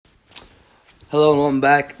Hello and welcome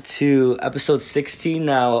back to episode 16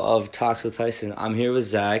 now of Talks with Tyson. I'm here with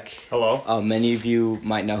Zach. Hello. Many of you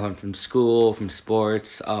might know him from school, from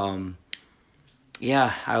sports. I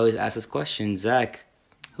always ask this question. Zach,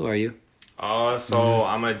 who are you?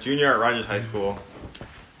 I'm a junior at Rogers High School.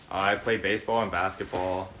 I play baseball and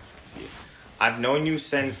basketball. Let's see. I've known you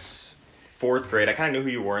since 4th grade. I kind of knew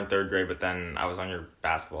who you were in 3rd grade, but then I was on your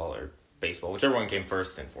basketball or baseball, whichever one came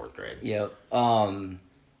first in 4th grade. Yep.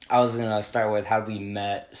 I was going to start with how we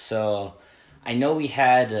met. So I know we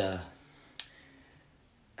had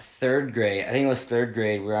 3rd grade. I think it was 3rd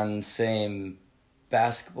grade. We were on the same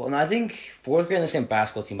basketball. No, I think 4th grade on the same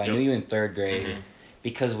basketball team. But I knew you in 3rd grade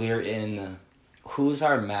because we were in... who's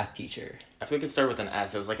our math teacher? I feel like it started with an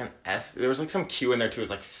S. It was like an S. There was like some Q in there too. It was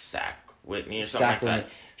like Sack Whitney or something like that.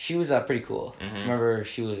 She was pretty cool. Remember,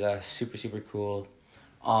 she was super, super cool.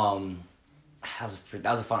 That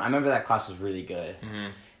was a fun... I remember that class was really good.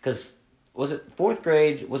 Because, was it 4th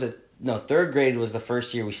grade? No, 3rd grade was the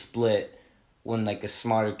first year we split when, like, the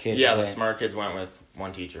smarter kids went. The smart kids went with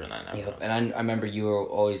one teacher and then everyone else. And I remember you were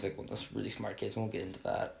always, like, one of those really smart kids. We won't get into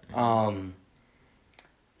that.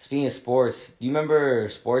 Speaking of sports, do you remember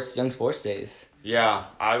young sports days? Yeah,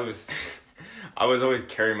 I was always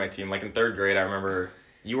carrying my team. Like, in 3rd grade, I remember...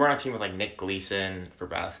 You were on a team with, like, Nick Gleason for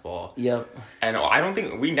basketball. Yep. And I don't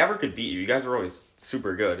think... We never could beat you. You guys were always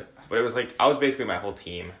super good. But it was, like... I was basically my whole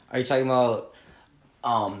team. Are you talking about...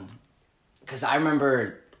 Because I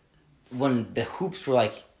remember when the hoops were,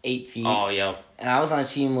 like, 8 feet. Oh, yeah. And I was on a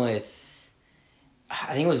team with...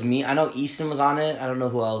 I think it was me. I know Easton was on it. I don't know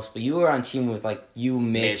who else. But you were on a team with, like, you,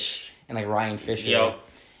 Mitch. And, like, Ryan Fisher. Yep.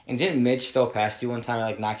 And didn't Mitch throw past you one time and,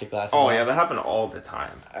 like, knock your glasses off? off? Yeah, that happened all the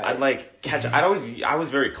time. I'd, like, catch... I was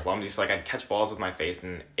very clumsy, so, like, I'd catch balls with my face,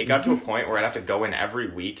 and it got to a point where I'd have to go in every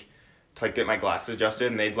week to, like, get my glasses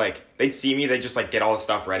adjusted, and they'd see me, they'd just, like, get all the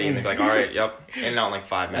stuff ready, and they'd be like, all right, yep, in out in, like,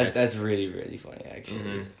 5 minutes. That's really, really funny,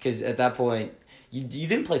 actually. Because at that point, you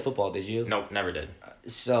didn't play football, did you? Nope, never did.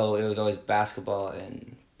 So, it was always basketball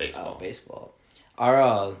and... Baseball. Were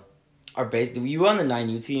you on the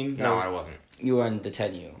 9U team? No, I wasn't. You were on the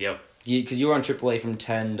 10U? Yep. Because you were on AAA from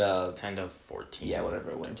 10 to 14. Yeah,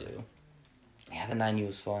 whatever it went to. Yeah, the 9U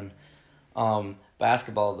was fun.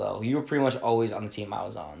 Basketball, though, you were pretty much always on the team I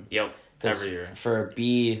was on. Yep, every year. For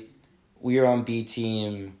B, we were on B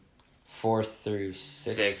team 4th through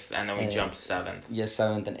 6th. And then we jumped 7th. Yeah,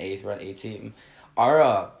 7th and 8th. We're on A team.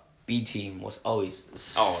 Our B team was always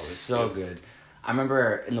so good. I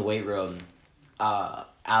remember in the weight room,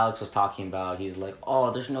 Alex was talking about, he's like,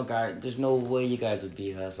 oh, there's no way you guys would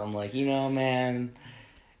beat us. I'm like, man,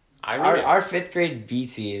 our 5th grade B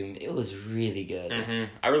team, it was really good.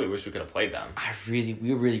 I really wish we could have played them. We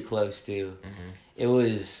were really close too. It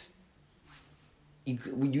was,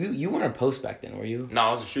 you weren't a post back then, were you? No,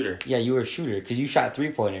 I was a shooter. Yeah, you were a shooter, because you shot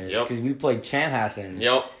 3-pointers, because we played Chanhassen.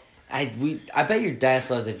 Yep. I bet your dad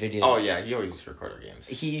still has a video. Oh, yeah, he always used to record our games.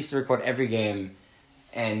 He used to record every game.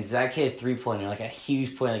 And Zach hit a 3-pointer, like a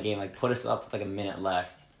huge point in the game, like put us up with like a minute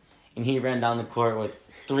left. And he ran down the court with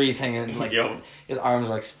threes hanging, like his arms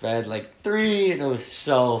were like spread, like 3, and it was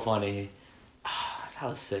so funny. That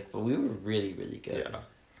was sick, but we were really, really good.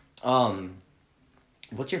 Yeah.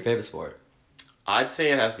 What's your favorite sport? I'd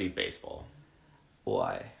say it has to be baseball.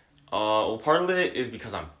 Why? Well, part of it is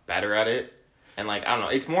because I'm better at it. And like, I don't know,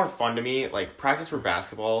 it's more fun to me. Like, practice for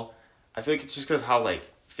basketball, I feel like it's just because of how, like,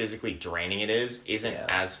 physically draining it isn't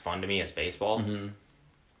as fun to me as baseball.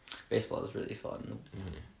 Baseball is really fun.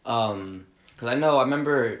 Because I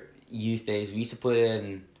remember youth days, we used to put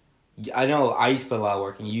in, I used to put a lot of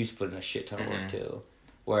work, and you used to put in a shit ton of work too.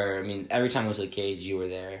 Where, I mean, every time it was a cage, you were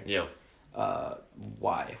there. Yep.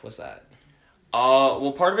 Why? What's that?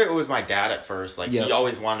 Well, part of it was my dad at first. Like, he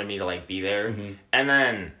always wanted me to, like, be there. And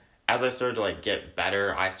then... as I started to, like, get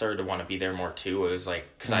better, I started to want to be there more, too. It was, like,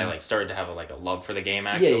 because I, like, started to have, a love for the game,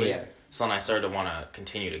 actually. Yeah. So then I started to want to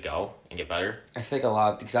continue to go and get better. I think a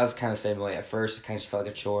lot, because I was kind of the same way. At first, it kind of just felt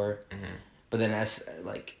like a chore. But then as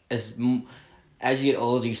you get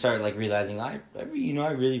older, you start, like, realizing, I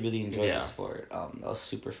really, really enjoyed this sport. That was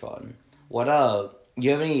super fun. Do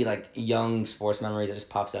you have any, like, young sports memories that just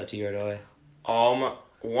pops out to you right away?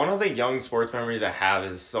 One of the young sports memories I have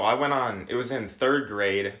is, so I went on, it was in 3rd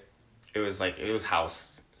grade. It was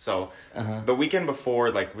house. So, the weekend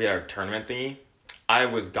before, like, we had our tournament thingy, I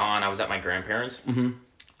was gone. I was at my grandparents'.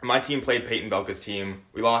 My team played Peyton Belka's team.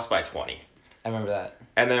 We lost by 20. I remember that.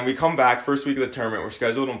 And then we come back, first week of the tournament. We're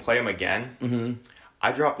scheduled to play them again.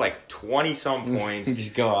 I dropped, like, 20-some points. You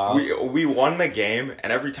just go off. We won the game,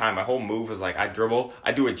 and every time, my whole move was, like, I dribble,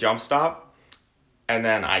 I do a jump stop, and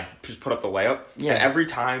then I just put up the layup. Yeah. And every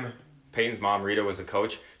time... Peyton's mom, Rita, was a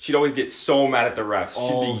coach, she'd always get so mad at the refs.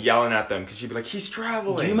 She'd be yelling at them because she'd be like, he's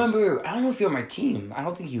traveling. Do you remember, I don't know if you were on my team. I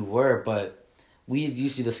don't think you were, but we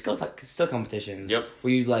used to do the skill competitions. Yep.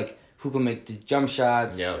 Where you like, who can make the jump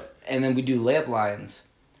shots. Yep. And then we do layup lines.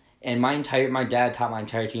 And my dad taught my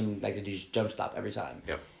entire team like to do jump stop every time.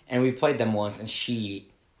 Yep. And we played them once, and she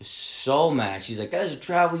was so mad. She's like, that is a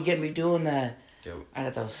travel, you can't be doing that. Yep. I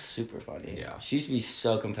thought that was super funny. Yeah. She used to be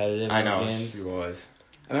so competitive in I those know, games. she was.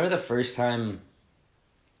 I remember the first time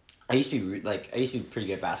I used to be pretty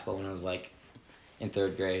good at basketball when I was like in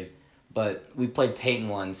 3rd grade, but we played Peyton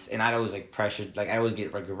once, and I'd always like pressured, like I always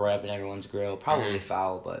get like right up in everyone's grill, probably a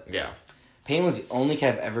foul, but yeah, Peyton was the only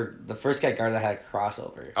kid the first guy guard that had a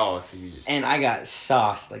crossover. Oh, so you just and I got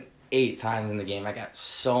sauced like 8 times in the game. I got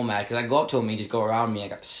so mad because I go up to him, and he just go around me. I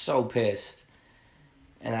got so pissed,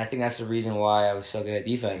 and I think that's the reason why I was so good at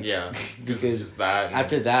defense. Yeah, because just that.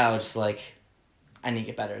 After that, I was just like, I need to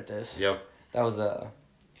get better at this. Yep. That was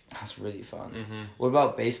really fun. Mm-hmm. What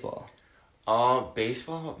about baseball?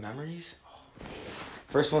 Baseball memories?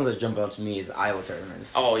 First ones that jump out to me is Iowa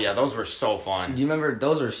tournaments. Oh, yeah, those were so fun. Do you remember,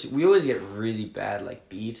 we always get really bad, like,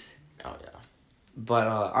 beats. Oh, yeah. But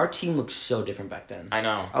our team looked so different back then. I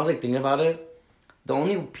know. I was, like, thinking about it. The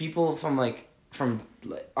only people from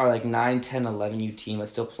our, like, 9, 10, 11U team that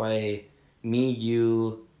still play, me,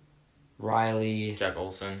 you, Riley. Jack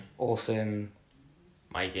Olson.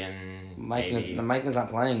 Mike is not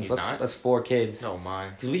playing. So that's 4 kids. No,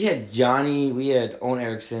 mine. Because we had Johnny, we had Owen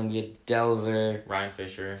Erickson, we had Delzer. Ryan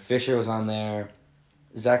Fisher. Fisher was on there.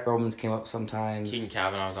 Zach Romans came up sometimes. Keaton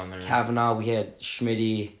Kavanaugh was on there. Kavanaugh, we had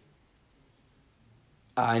Schmitty.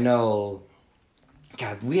 I know.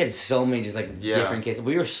 God, we had so many just like different kids.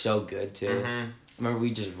 We were so good too. Mm-hmm. I remember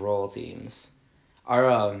we just roll teams.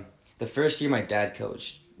 Our the first year my dad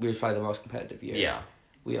coached, we were probably the most competitive year. Yeah.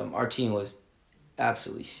 We our team was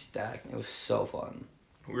absolutely stacked. It was so fun.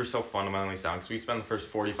 We were so fundamentally sound because we spent the first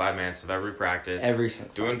 45 minutes of every practice doing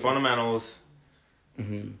practice. Fundamentals.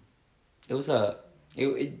 Mm-hmm. It was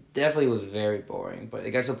it definitely was very boring, but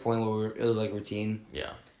it got to a point where it was like routine.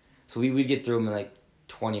 Yeah. So we'd get through them in like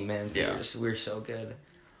 20 minutes. Yeah. We were so good.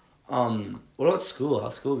 What about school?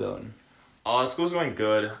 How's school going? School's going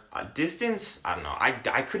good. Distance, I don't know.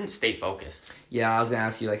 I couldn't stay focused. Yeah, I was gonna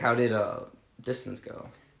ask you, like, how did distance go?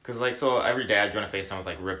 Cause like, so every day I'd join a FaceTime with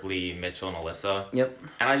like Ripley, Mitchell, and Alyssa. Yep.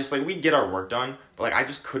 And I just like, we'd get our work done, but like I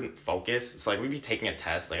just couldn't focus. So like we'd be taking a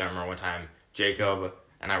test. Like I remember one time Jacob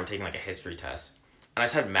and I were taking like a history test. And I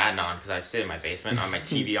just had Madden on because I sit in my basement on my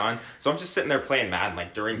TV on. So I'm just sitting there playing Madden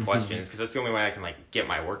like during questions because that's the only way I can like get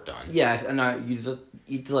my work done. Yeah, and you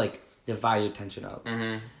have to like divide your attention up.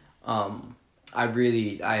 Mm-hmm.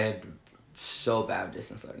 I had so bad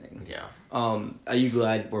distance learning. Yeah. Are you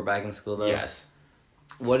glad we're back in school though? Yes.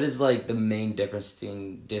 What is like the main difference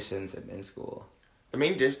between distance and in school? The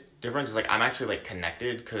main difference is like I'm actually like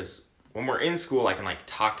connected because when we're in school I can like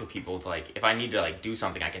talk to people to like if I need to like do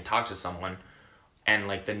something I can talk to someone. And,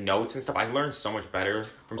 like, the notes and stuff, I learned so much better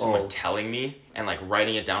from someone telling me and, like,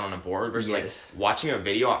 writing it down on a board versus, like, watching a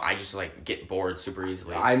video, I just, like, get bored super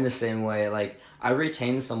easily. I'm the same way. Like, I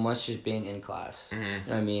retain so much just being in class. Mm-hmm. You know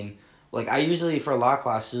what I mean? Like, I usually, for a lot of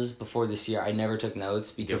classes before this year, I never took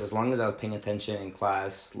notes because as long as I was paying attention in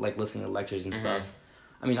class, like, listening to lectures and stuff,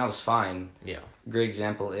 I mean, I was fine. Yeah. Great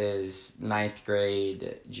example is 9th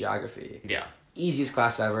grade geography. Yeah. Easiest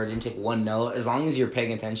class ever. Didn't take one note. As long as you're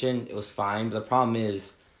paying attention, it was fine. But the problem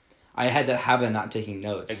is, I had that habit of not taking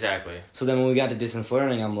notes. Exactly. So then when we got to distance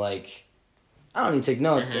learning, I'm like, I don't need to take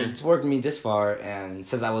notes. Mm-hmm. It's worked me this far. And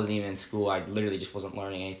since I wasn't even in school, I literally just wasn't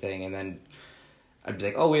learning anything. And then I'd be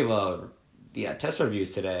like, oh, we have test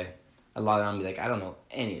reviews today. I'd log on and be like, I don't know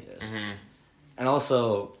any of this. Mm-hmm. And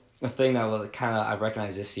also, the thing that I've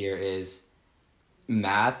recognized this year is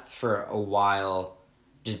math for a while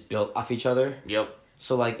just built off each other. Yep.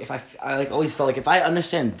 So, like, if I like always felt like if I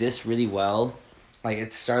understand this really well, like,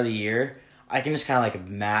 at the start of the year, I can just kind of, like,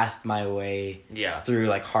 math my way through,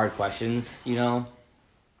 like, hard questions, you know?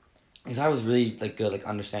 Because I was really, like, good, like,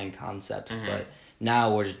 understanding concepts, but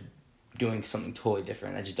now we're just doing something totally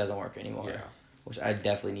different that just doesn't work anymore. Yeah. Which I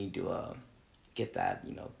definitely need to get that,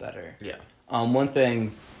 you know, better. Yeah. One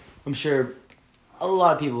thing, I'm sure a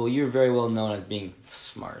lot of people, you're very well known as being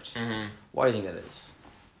smart. Mm-hmm. Why do you think that is?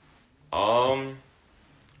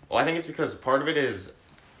 Well, I think it's because part of it is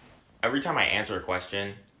every time I answer a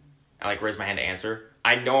question, I like raise my hand to answer,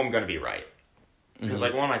 I know I'm going to be right. Because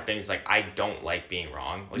like one of my things, like I don't like being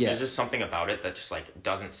wrong. Like there's just something about it that just like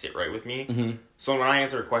doesn't sit right with me. Mm-hmm. So when I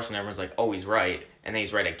answer a question, everyone's like, oh, he's right. And then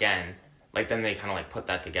he's right again. Like then they kind of like put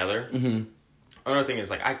that together. Mm-hmm. Another thing is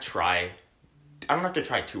like I try don't have to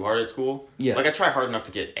try too hard at school. Yeah. Like I try hard enough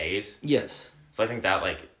to get A's. Yes. So I think that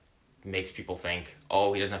like makes people think,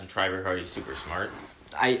 oh, he doesn't have to try very hard. He's super smart.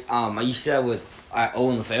 I used to say that with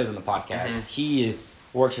Owen LaFay on the podcast. Mm-hmm. He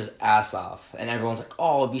works his ass off, and everyone's like,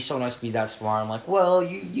 "Oh, it'd be so nice to be that smart." I'm like, "Well,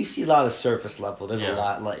 you see a lot of the surface level. There's a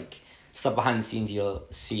lot like stuff behind the scenes you'll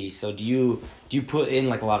see." So do you put in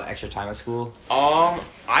like a lot of extra time at school?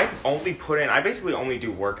 I basically only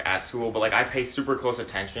do work at school, but like I pay super close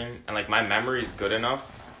attention, and like my memory is good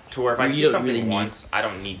enough to where if I see something really once, I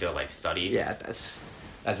don't need to like study. Yeah, that's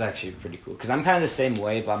actually pretty cool because I'm kind of the same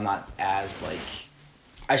way, but I'm not as like.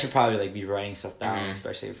 I should probably like be writing stuff down,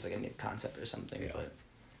 especially if it's like a new concept or something. Yeah. But,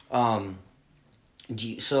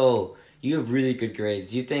 so you have really good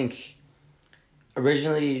grades. Do you think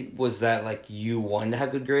originally was that like you wanted to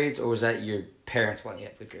have good grades, or was that your parents wanting you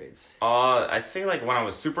to have good grades? I'd say like when I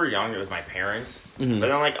was super young, it was my parents, but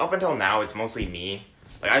then like up until now, it's mostly me.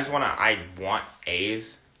 Like I want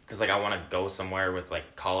A's because like I want to go somewhere with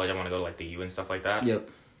like college. I want to go to like the U and stuff like that. Yep.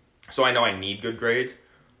 So I know I need good grades.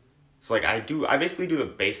 So, like, I basically do the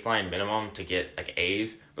baseline minimum to get, like,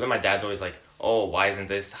 A's. But then my dad's always like, oh, why isn't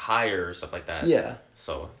this higher or stuff like that. Yeah.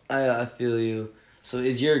 So. I feel you. So,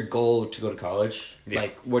 is your goal to go to college? Yeah.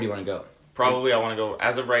 Like, where do you want to go? Probably I want to go,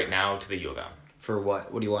 as of right now, to the U of M. For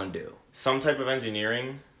what? What do you want to do? Some type of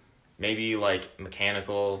engineering. Maybe, like,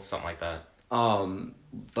 mechanical, something like that.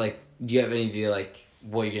 Like, do you have any idea, like,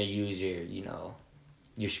 what you're going to use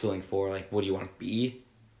your schooling for? Like, what do you want to be?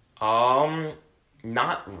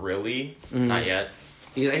 Not really. Not yet.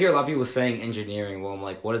 Because I hear a lot of people saying engineering. Well, I'm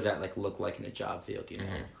like, what does that like look like in the job field? You know,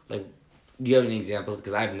 like, do you have any examples?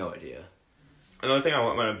 Because I have no idea. Another thing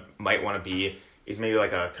I might want to be is maybe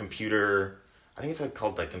like a computer. I think it's like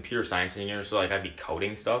called like computer science engineer. So like I'd be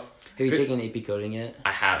coding stuff. Have you taken AP coding yet?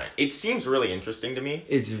 I haven't. It seems really interesting to me.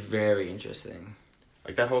 It's very interesting.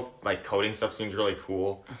 Like that whole like coding stuff seems really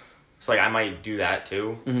cool. So, like, I might do that,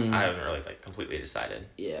 too. I haven't really, like, completely decided.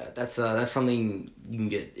 Yeah, that's something you can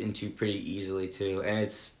get into pretty easily, too. And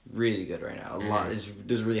it's really good right now.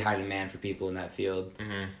 There's really high demand for people in that field.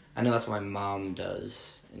 I know that's what my mom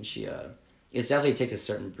does. And she, it definitely takes a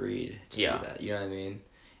certain breed to do that. You know what I mean?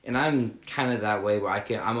 And I'm kind of that way where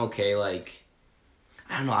I'm okay, like,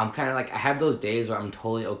 I don't know. I'm kind of, like, I have those days where I'm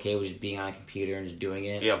totally okay with just being on a computer and just doing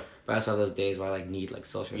it. Yep. But I also have those days where I like need like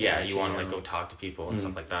social. Yeah, you want to like go talk to people and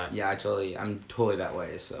stuff like that. Yeah, I'm totally that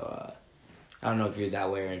way. So I don't know if you're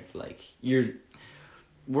that way or if, like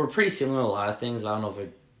we're pretty similar in a lot of things, but I don't know if we're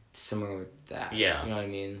similar with that. Yeah, you know what I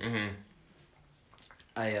mean.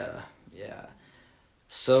 Yeah.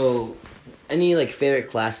 So, any like favorite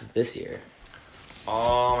classes this year?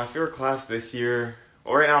 My favorite class this year.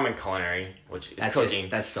 Well, right now I'm in culinary, which is cooking.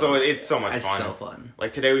 It's so much fun. That's so fun.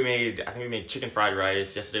 Like today I think we made chicken fried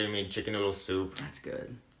rice. Yesterday we made chicken noodle soup. That's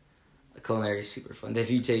good. Culinary is super fun. Is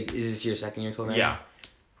this your second year culinary? Yeah.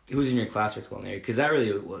 Who's in your class for culinary? Because that really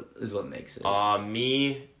is what makes it.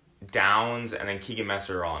 Me, Downs, and then Keegan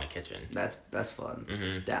Messer are all in the kitchen. That's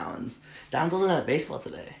fun. Downs wasn't at baseball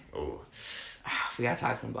today. Oh. We gotta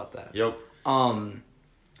talk to him about that. Yep.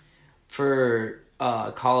 For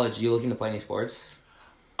college, you looking to play any sports?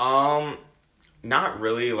 Not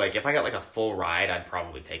really. Like, if I got, like, a full ride, I'd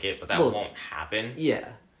probably take it, but that won't happen. Yeah.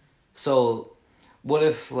 So, what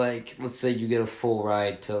if, like, let's say you get a full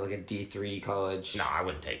ride to, like, a D3 college? No, I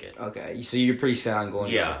wouldn't take it. Okay. So, you're pretty set on going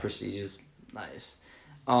to, like, prestigious. Nice.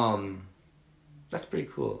 That's pretty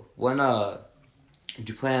cool. When, do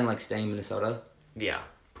you plan, like, staying in Minnesota? Yeah,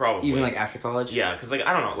 probably. Even, like, after college? Yeah, because, like,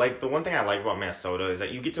 I don't know. Like, the one thing I like about Minnesota is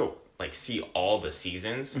that you get to, like, see all the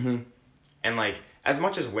seasons. And, like, as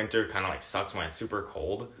much as winter kind of, like, sucks when it's super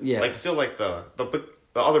cold, like, still, like, the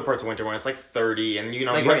other parts of winter when it's, like, 30 and, you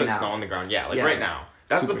know, like you have the snow on the ground. Yeah, right now.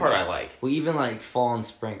 That's the part I like. Well, even, like, fall and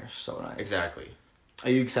spring are so nice. Exactly. Are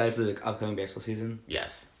you excited for the upcoming baseball season?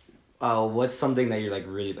 Yes. What's something that you're, like,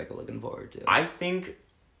 really, like, looking forward to? I think,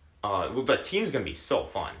 the team's going to be so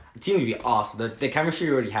fun. The team's going to be awesome. The chemistry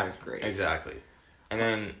you already have is great. Exactly. And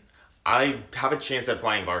then I have a chance at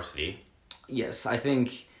playing varsity. Yes, I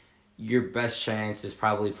think your best chance is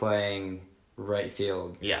probably playing right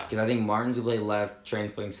field. Yeah. Because I think Martin's will play left,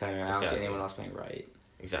 Train's playing center, and I don't see anyone else playing right.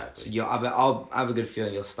 Exactly. So I have a good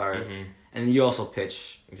feeling you'll start. And you also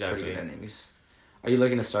pitch pretty good innings. Are you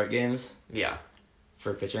looking to start games? Yeah.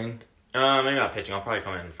 For pitching? Maybe not pitching. I'll probably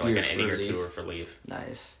come in for like an inning or two or for leave.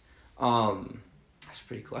 Nice. That's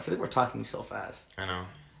pretty cool. I feel like we're talking so fast. I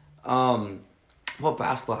know. What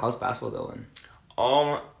basketball? How's basketball going?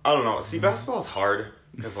 I don't know. See, basketball's hard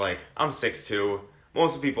because, like, I'm 6'2".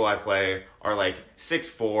 Most of the people I play are, like,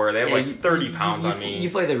 6'4". They have, like, 30 pounds on me. You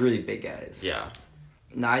play the really big guys. Yeah.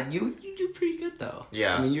 Nah, you do pretty good, though.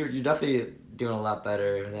 Yeah. I mean, you're definitely doing a lot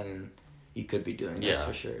better than you could be doing. That's Yeah.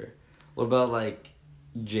 for sure. What about like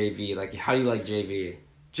JV? Like, how do you like JV?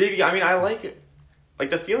 JV, I mean, I like it. Like,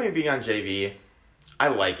 the feeling of being on JV, I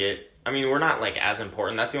like it. I mean, we're not, like, as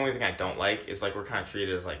important. That's the only thing I don't like is, like, we're kind of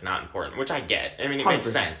treated as, like, not important, which I get. I mean, it makes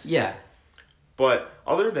 100%. sense. Yeah. But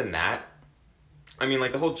other than that, I mean,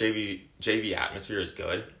 like, the whole JV atmosphere is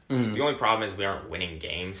good. Mm-hmm. The only problem is we aren't winning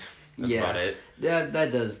games. That's about it.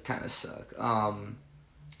 That does kind of suck. And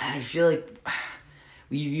I feel like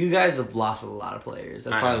you guys have lost a lot of players.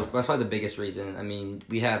 That's probably the biggest reason. I mean,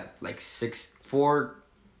 we had like 3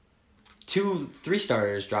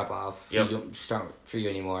 starters drop off. Yep. You don't start for you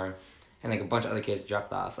anymore, and like a bunch of other kids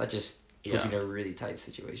dropped off. That just puts you in a really tight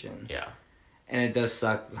situation. Yeah. And it does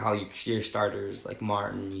suck how your starters like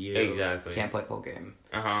Martin, can't play the whole game.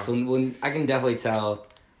 So when I can definitely tell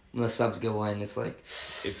when the subs go in, it's like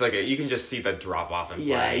you can just see the drop off in play.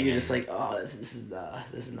 Yeah, you're just like, oh, this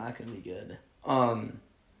is not gonna be good.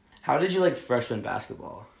 How did you like freshman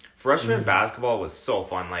basketball? Freshman basketball was so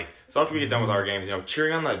fun. Like, so after we get done with our games,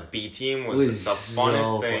 cheering on the B team was the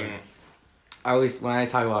funnest thing. When I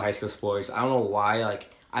talk about high school sports, I don't know why,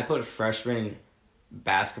 like, I put freshman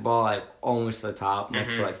basketball like almost to the top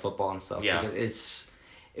next to like football and stuff. Yeah. Because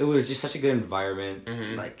it was just such a good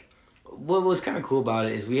environment. Like, what was kind of cool about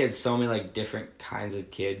it is we had so many like different kinds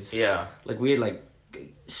of kids. Yeah. Like, we had like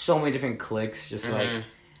so many different cliques just like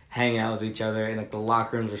hanging out with each other, and like the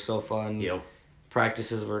locker rooms were so fun. Yep.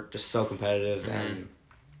 Practices were just so competitive, and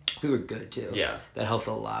we were good too. Yeah. That helps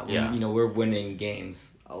a lot. Yeah. We're winning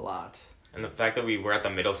games a lot. And the fact that we were at the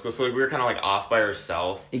middle school, so we were kind of like off by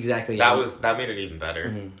ourselves. Exactly. That made it even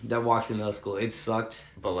better. That walk to middle school, it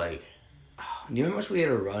sucked. But like, do you remember how much we had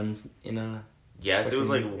to run in a? Yes, it was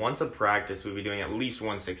like once a practice we'd be doing at least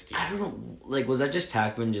 160. I don't know. Like, was that just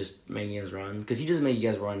Tackman just making us run? Because he doesn't make you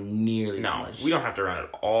guys run nearly as much. No, we don't have to run at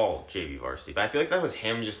all JV varsity. But I feel like that was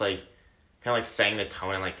him just like kind of like setting the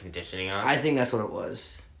tone and like conditioning us. I think that's what it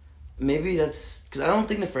was. Maybe that's because I don't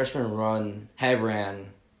think the freshmen have ran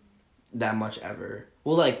that much ever.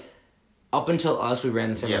 Well, like up until us, we ran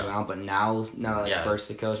the same amount, but now like Burst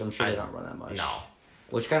the coach, I'm sure they don't run that much. No,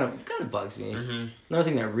 which kind of bugs me. Another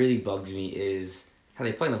thing that really bugs me is how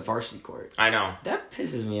they play on the varsity court. I know that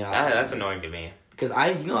pisses me off. That's annoying to me because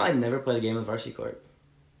I never played a game on the varsity court.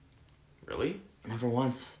 Really? Never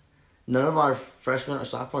once. None of our freshman or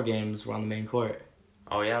sophomore games were on the main court.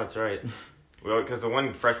 Oh yeah, that's right. Well, because the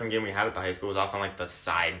one freshman game we had at the high school was off on like the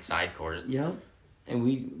side court. Yep.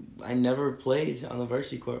 And I never played on the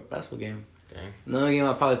varsity court basketball game. Dang. Another game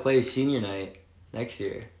I'll probably play is senior night next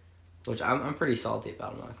year, which I'm pretty salty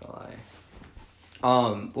about, I'm not gonna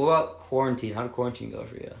lie. What about quarantine? How did quarantine go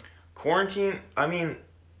for you? Quarantine, I mean,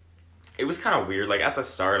 it was kind of weird. Like, at the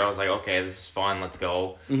start, I was like, okay, this is fun, let's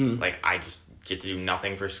go. Like, I just get to do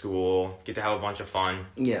nothing for school, get to have a bunch of fun.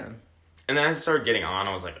 Yeah. And then as I started getting on,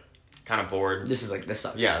 I was like, kind of bored. This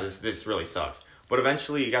sucks. Yeah, this really sucks. But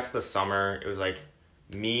eventually, it got to the summer, it was like,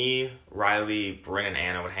 me, Riley, Bryn, and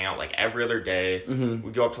Anna would hang out like every other day.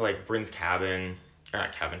 We'd go up to like Bryn's cabin, or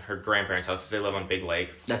not cabin, her grandparents' house because they live on Big Lake.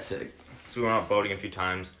 That's sick. So we went out boating a few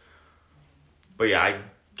times. But yeah, I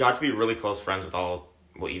got to be really close friends with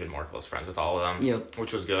even more close friends with all of them. Yep.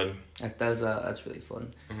 Which was good. That's really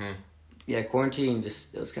fun. Yeah, quarantine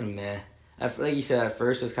it was kind of meh. Like you said, at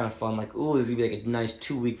first it was kind of fun. Like, ooh, this is gonna be like a nice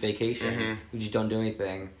 2-week vacation. We just don't do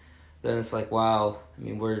anything. Then it's like, wow, I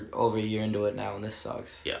mean, we're over a year into it now, and this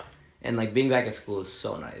sucks. Yeah. And, like, being back at school is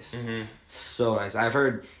so nice. So nice. I've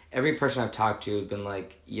heard every person I've talked to have been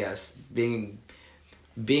like, yes, being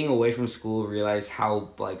away from school, realize how,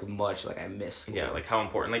 like, much, like, I miss school. Yeah, like, how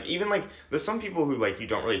important. Like, even, like, there's some people who, like, you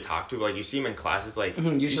don't really talk to. Like, you see them in classes, like,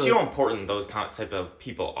 you see how important those type of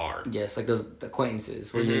people are. Yes, like those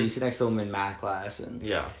acquaintances where you sit next to them in math class, and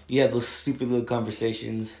you have those stupid little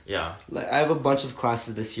conversations. Yeah. Like, I have a bunch of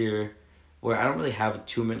classes this year where I don't really have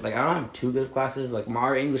too many, like, I don't have too good classes. Like,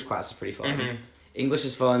 our English class is pretty fun. English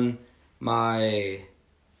is fun. My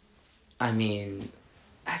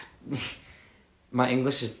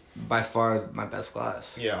English is by far my best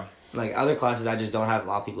class. Yeah. Like, other classes I just don't have a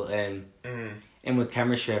lot of people in. And with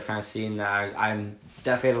chemistry, I've kind of seen that I'm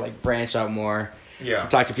definitely to, like, branch out more. Yeah.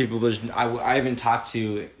 Talk to people I haven't talked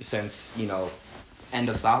to since, beginning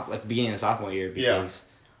of sophomore year, because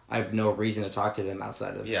I have no reason to talk to them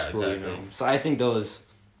outside of school. Exactly. So I think those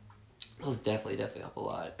definitely help a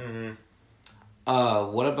lot.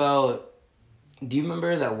 What about, do you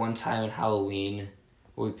remember that one time at Halloween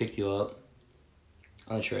where we picked you up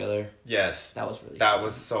on the trailer? Yes. That was really fun. That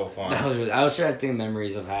was so fun. I was trying to think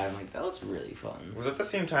memories of having, like, that was really fun. Was it the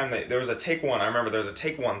same time that there was a take one? I remember there was a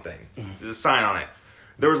take one thing. There's a sign on it.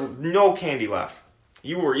 There was no candy left.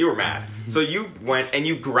 You were mad. So you went and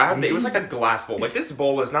you grabbed it. It was like a glass bowl. Like, this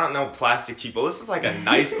bowl is not no plastic cheap bowl. This is like a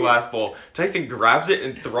nice glass bowl. Tyson grabs it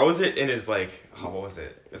and throws it in his, like, what was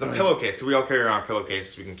it? It was a pillowcase, because we all carry around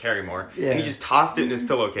pillowcases so we can carry more. Yeah. And he just tossed it in his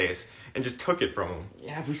pillowcase and just took it from him.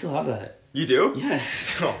 Yeah, we still have that. You do?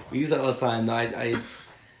 Yes. Oh. We use that all the time. No, I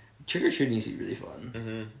trick-or-treating used to be really fun.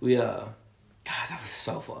 Mm-hmm. God, that was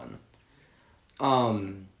so fun.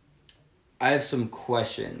 I have some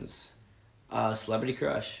questions. Celebrity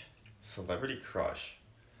crush. Celebrity crush.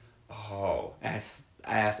 Oh. I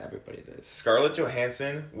asked everybody this. Scarlett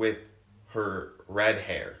Johansson with her red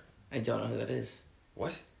hair. I don't know who that is.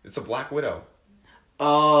 What? It's a Black Widow.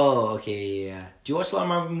 Oh, okay, yeah. Do you watch a lot of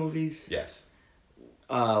Marvel movies? Yes.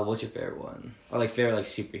 What's your favorite one? Or like favorite like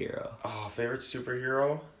superhero? Oh, favorite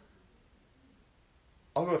superhero?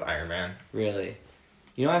 I'll go with Iron Man. Really?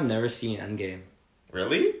 You know, I've never seen Endgame.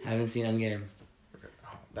 Really? I haven't seen Endgame.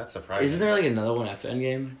 That's surprising. Isn't there like another one after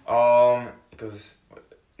Endgame? It goes.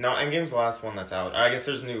 No, Endgame's the last one that's out. I guess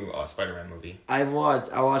there's a new Spider-Man movie. I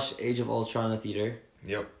watched Age of Ultron in the theater.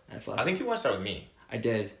 Yep. That's last. I think you watched that with me. I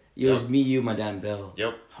did. It was me, you, my dad, and Bill.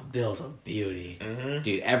 Yep. Oh, Bill's a beauty. Mm-hmm.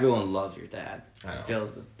 Dude, everyone loves your dad. I know.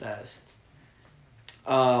 Bill's the best.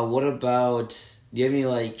 What about? Do you have any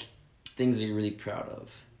like things that you're really proud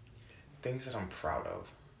of? Things that I'm proud of.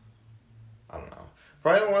 I don't know.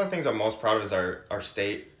 Probably one of the things I'm most proud of is our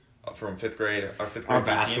state from 5th grade. Our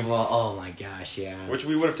basketball. Team, oh my gosh, yeah. Which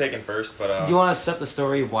we would have taken first, but. Do you want to set the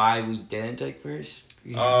story why we didn't take first?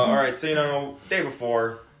 All right. So day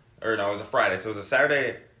before, or no, it was a Friday. So it was a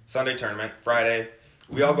Saturday, Sunday tournament. Friday,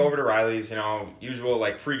 we all go over to Riley's. Usual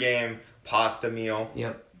like pregame pasta meal.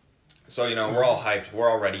 Yep. So we're all hyped. We're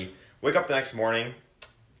all ready. Wake up the next morning.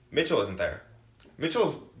 Mitchell isn't there.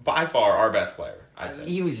 Mitchell's by far our best player, I'd say.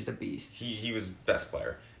 He was just a beast. He was best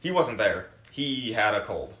player. He wasn't there. He had a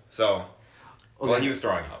cold. So, okay. Well, he was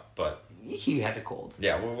throwing up, but... He had a cold.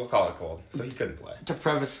 Yeah, we'll call it a cold. So he couldn't play. To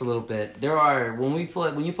preface a little bit,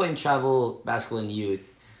 when you play in travel basketball in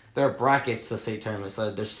youth, there are brackets to the state tournament.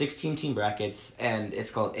 So there's 16-team brackets, and it's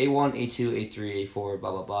called A1, A2, A3, A4,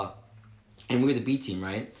 blah, blah, blah. And we were the B team,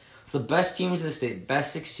 right? So the best teams in the state,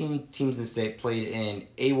 best 16 teams in the state played in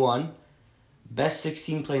A1, best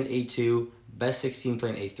 16 played in A2, best 16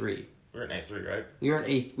 played in A3. We were in A3, right?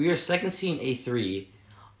 We were second seed in A3.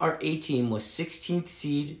 Our A team was 16th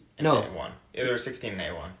seed. In A1. Yeah, they were 16 in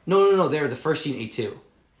A1. No. They were the first seed in A2.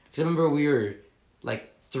 Because I remember we were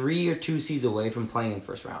like 3 or 2 seeds away from playing in the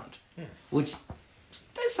first round. Which,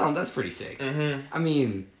 that's pretty sick. Mm-hmm. I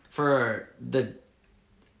mean, for the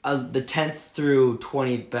 10th through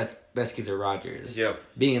 20th best kids at Rogers. Yep.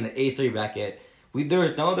 Being in the A3 bracket, there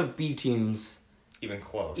was no other B teams even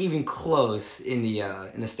close in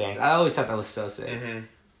the stands. I always thought that was so sick. Mm-hmm.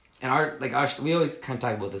 And we always kind of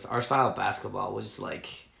talk about this. Our style of basketball was just like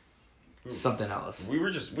something else. We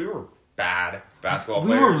were bad basketball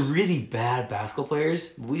players. We were really bad basketball players.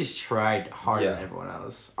 But we just tried harder than everyone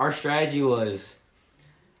else. Our strategy was,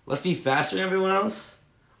 let's be faster than everyone else.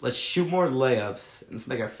 Let's shoot more layups and let's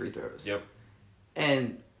make our free throws. Yep.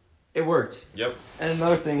 And it worked. Yep. And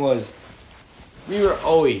another thing was, we were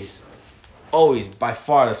always by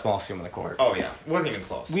far the smallest team on the court. Oh yeah, it wasn't even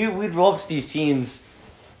close. We'd roll up to these teams.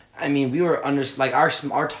 I mean, we were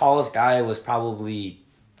our tallest guy was probably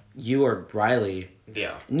you or Riley.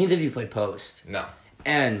 Yeah. Neither of you played post. No.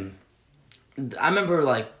 And I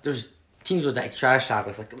remember there's teams with that trash talk.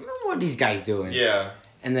 It's like, what are these guys doing? Yeah.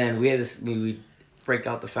 And then we break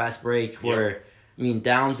out the fast break where.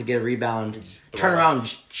 Downs to get a rebound, turn around and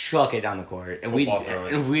just chuck it down the court. And we'd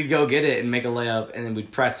go get it and make a layup, and then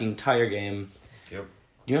we'd press the entire game. Yep.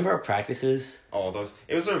 Do you remember our practices? Oh, it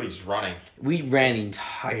was literally just running. We ran the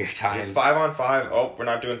entire time. It's 5-on-5. Oh, we're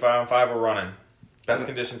not doing 5-on-5, we're running. Best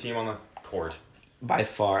conditioned team on the court. By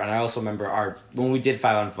far. And I also remember when we did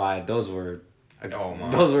 5-on-5, those were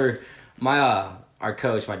our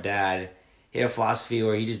coach, my dad, he had a philosophy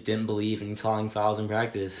where he just didn't believe in calling fouls in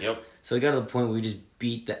practice. Yep. So we got to the point where we just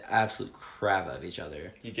beat the absolute crap out of each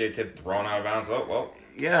other. You get a kid thrown out of bounds. Oh, well.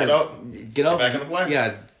 Yeah. Get up. Get back in the play.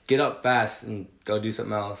 Yeah. Get up fast and go do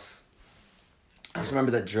something else. I also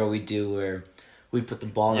remember that drill we do where we put the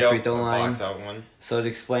ball in the free throw line. Box out one. So to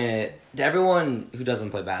explain it to everyone who doesn't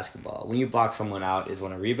play basketball, when you block someone out is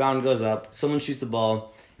when a rebound goes up, someone shoots the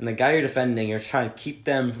ball, and the guy you're defending, you're trying to keep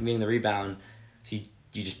them from getting the rebound. So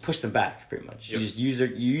you just push them back, pretty much. Yep. You just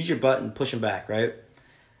use your butt and push them back, right?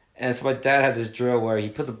 And so my dad had this drill where he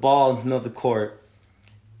put the ball in the middle of the court,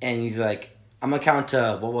 and he's like, I'm going to count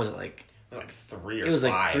to, what was it, like? It was like 3 or 5. It was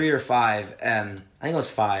like 3 or 5. I think it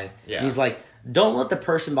was 5. Yeah. And he's like, don't let the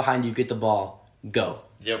person behind you get the ball. Go.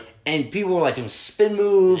 Yep. And people were like doing spin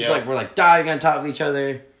moves, Yep. like we're like diving on top of each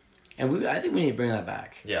other. And I think we need to bring that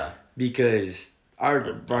back. Yeah. Because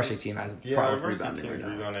our varsity team has Yeah, problem varsity rebounding team right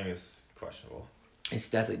now. rebounding is questionable. It's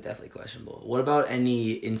definitely questionable. What about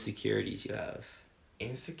any insecurities you have?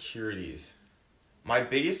 Insecurities. My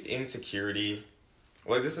biggest insecurity,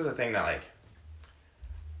 well, this is a thing that, like,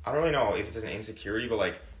 I don't really know if it's an insecurity, but,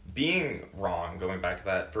 like, being wrong, going back to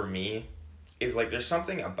that, for me, is, like, there's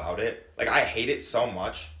something about it. Like, I hate it so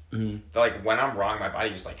much that, like, when I'm wrong, my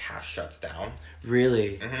body just, like, half shuts down.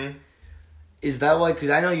 Really? Mm-hmm. Is that why?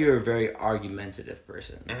 Because I know you're a very argumentative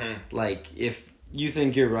person. Mm-hmm. Like, if you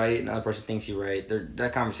think you're right and another person thinks you're right,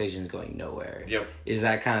 that conversation is going nowhere. Yep. Is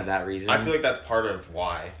that kind of that reason? I feel like that's part of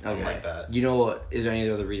why I'm like that. You know what? Is there any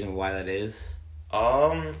other reason why that is?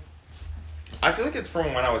 I feel like it's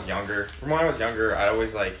from when I was younger. From when I was younger, I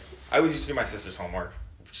always used to do my sister's homework.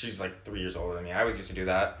 She's like 3 years older than me. I always used to do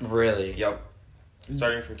that. Really? Yep.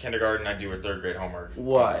 Starting from kindergarten, I'd do her 3rd grade homework.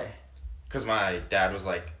 Why? Because my dad was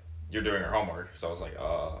like, "You're doing her homework." So I was like,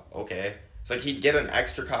 okay. So like he'd get an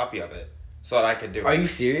extra copy of it so that I could do it. Are you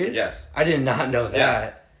serious? Yes. I did not know that.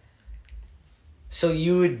 Yeah. So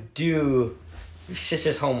you would do your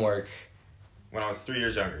sister's homework. When I was 3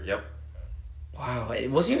 years younger. Yep. Wow.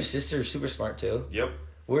 Wasn't your sister super smart too? Yep.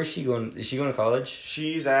 Where is she going? Is she going to college?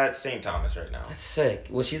 She's at St. Thomas right now. That's sick.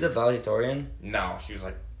 Was she the valedictorian? No, she was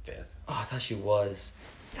like 5th. Oh, I thought she was.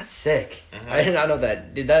 That's sick. Mhm. I did not know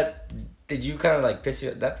that. Did you kind of like piss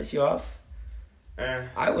you off?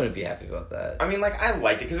 I wouldn't be happy about that. I mean, like, I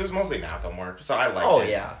liked it because it was mostly math homework, so I liked it. Oh,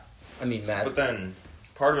 yeah. I mean, math. But then,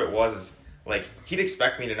 part of it was, like, he'd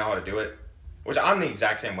expect me to know how to do it, which I'm the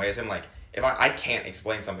exact same way as him. Like, if I can't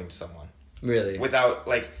explain something to someone. Really? Without,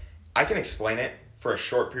 like, I can explain it for a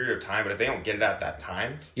short period of time, but if they don't get it at that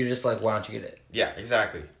time. You're just like, why don't you get it? Yeah,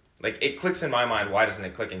 exactly. Like, it clicks in my mind, why doesn't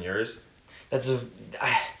it click in yours? I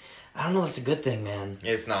don't know if it's a good thing, man.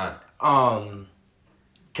 It's not.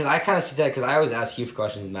 Because I kind of see that, because I always ask you for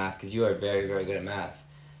questions in math, because you are very, very good at math.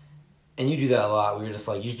 And you do that a lot, where you're just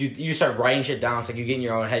like, you start writing shit down, it's like you get in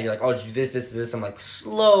your own head, you're like, oh, did you do this? I'm like,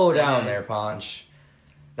 slow down there, Ponch.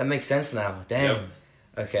 That makes sense now. Damn. Yep.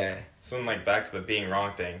 Okay. So then, like, back to the being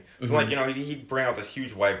wrong thing. So, like, you know, he'd bring out this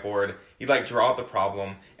huge whiteboard, he'd, like, draw out the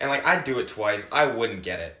problem, and, like, I'd do it twice, I wouldn't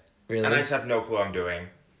get it. Really? And I just have no clue what I'm doing.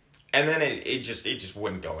 And then it just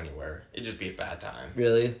wouldn't go anywhere. It'd just be a bad time.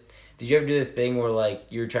 Really? Did you ever do the thing where, like,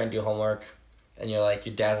 you were trying to do homework, and you're like,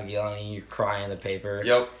 your dad's like yelling at you, you're crying in the paper?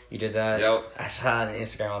 Yep. You did that? Yep. I saw it on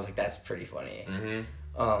Instagram, I was like, that's pretty funny.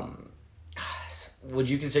 Mm-hmm. Would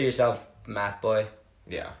you consider yourself a math boy?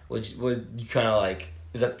 Yeah. Would you kind of like,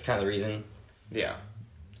 is that kind of the reason? Yeah.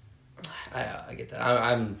 I get that.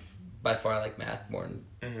 I'm by far like math more than...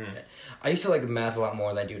 Mm-hmm. I used to like math a lot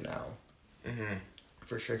more than I do now. Mm-hmm.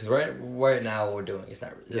 For sure. Because right now what we're doing is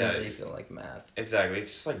not... It doesn't really it's- feel like math. Exactly.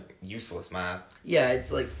 It's just, like, useless math. Yeah,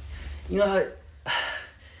 it's like... You know what?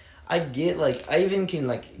 I get, like... I even can,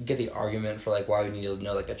 like, get the argument for, like, why we need to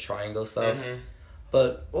know, like, the triangle stuff. Mm-hmm.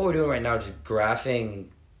 But what we're doing right now is just graphing...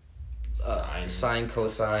 Sine.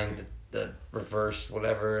 Cosine, the reverse,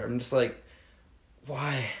 whatever. I'm just like...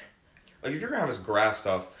 Why? Like, if you're gonna have us graph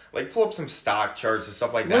stuff, like, pull up some stock charts and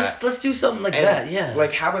stuff like that. Let's do something like And, that, yeah.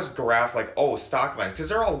 Like, have us graph, like, stock lines, because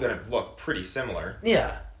they're all gonna look pretty similar.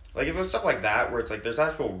 Yeah. Like, if it was stuff like that, where it's like, there's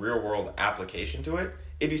actual real-world application to it,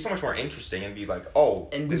 it'd be so much more interesting and be like,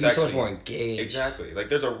 and we'd be so much more engaged. Exactly. Like,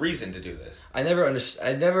 there's a reason to do this. I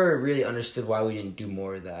never really understood why we didn't do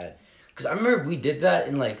more of that. Because I remember we did that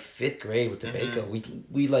in, like, 5th grade with Tobacco.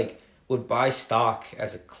 We like, would buy stock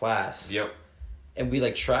as a class. Yep. And we,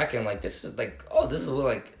 like, track and, like, this is, like, this is what,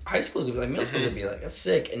 like, high school's gonna be like, middle school's gonna be like. That's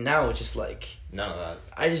sick. And now it's just, like... None of that.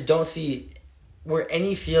 I just don't see where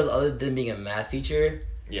any field other than being a math teacher...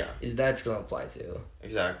 Yeah. Is that's gonna apply to.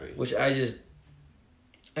 Exactly. Which I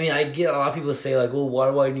mean, I get a lot of people say, like, well, why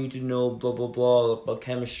do I need to know blah, blah, blah about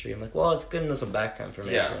chemistry? I'm like, well, it's good to know some background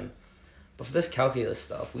information. Yeah. But for this calculus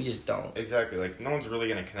stuff, we just don't. Exactly. Like, no one's really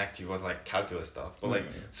going to connect you with, like, calculus stuff. But, like,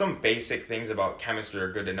 some basic things about chemistry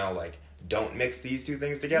are good to know. Like, don't mix these two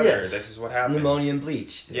things together. Yes. This is what happens. Pneumonia and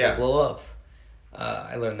bleach. Yeah. It'll blow up.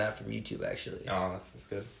 I learned that from YouTube, actually. Oh, that's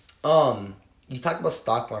good. You talked about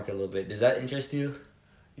stock market a little bit. Does that interest you?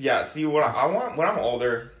 Yeah, see, what I want when I'm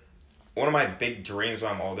older, one of my big dreams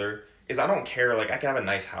when I'm older is I don't care, like, I can have a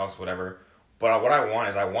nice house, whatever, but what I want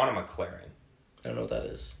is I want a McLaren. I don't know what that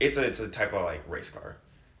is. It's a type of, like, race car.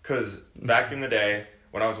 Because back in the day,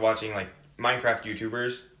 when I was watching, like, Minecraft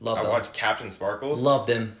YouTubers, I watched Captain Sparkles. Loved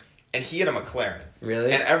him. And he had a McLaren.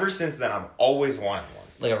 Really? And ever since then, I've always wanted one.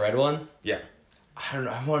 Like a red one? Yeah. I don't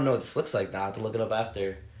know. I want to know what this looks like now. I have to look it up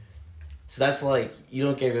after. So that's like, you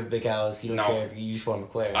don't care if a big house, you don't care if you just want a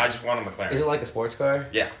McLaren. I just want a McLaren. Is it like a sports car?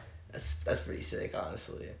 Yeah. That's pretty sick,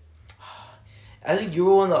 honestly. I think you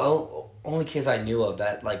were one of the only kids I knew of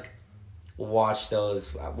that, like, watched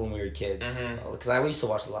those when we were kids. Because I used to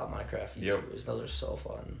watch a lot of Minecraft YouTubers. Yep. Those are so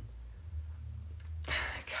fun.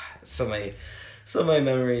 God, so many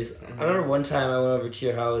memories. I remember one time I went over to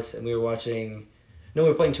your house and we were watching... No, we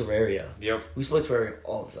were playing Terraria. Yep. We used to play Terraria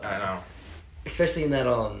all the time. I know. Especially in that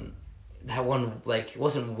one, like, it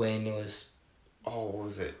wasn't Win, it was... Oh, what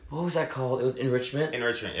was it? What was that called? It was Enrichment.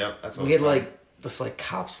 Enrichment, yep. That's what we had, like, this, like,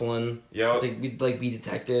 cops one. Yep. It's like, we'd, like, be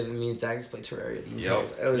detective, and me and Zach just played Terraria the entire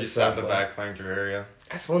time. It was just sat in the back playing Terraria.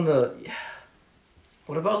 That's one of the... Yeah.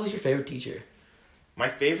 What about, who's your favorite teacher? My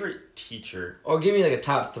favorite teacher... Or give me, like, a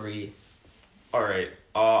top 3. Alright.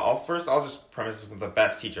 I'll just premise with the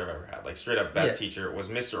best teacher I've ever had. Like, straight up best teacher was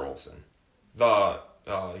Mr. Olson.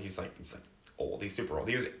 He's old. He's super old.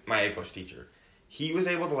 He was my A-push teacher. He was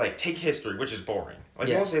able to, like, take history, which is boring. Like,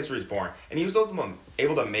 most history is boring. And he was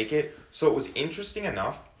able to make it so it was interesting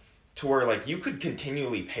enough to where, like, you could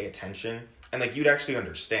continually pay attention and, like, you'd actually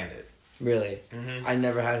understand it. Really? I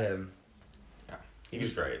never had him. Yeah. He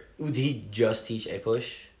was great. Did he just teach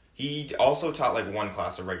A-push? He also taught, like, one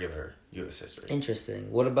class of regular U.S. history.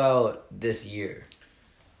 Interesting. What about this year?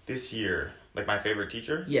 This year? Like, my favorite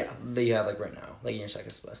teacher? Yeah, that you have, like, right now. Like, in your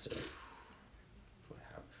second semester.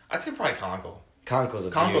 I'd say probably Conkle.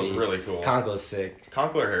 Conkle's really cool. Conkle's sick.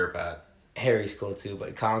 Conkle or Harrypat? Harry's cool, too,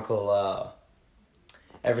 but Conkle,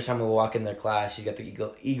 every time we walk in their class, she's got the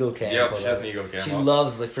eagle cam. Yep, she has an eagle cam. She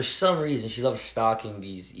loves, like, for some reason, she loves stalking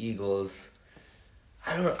these eagles.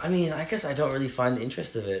 I guess I don't really find the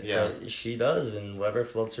interest of it, but she does, and whatever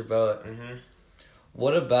floats her boat.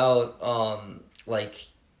 What about,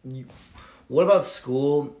 what about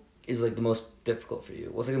school is, like, the most difficult for you?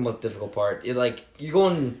 What's, like, the most difficult part? You're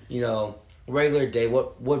going, regular day,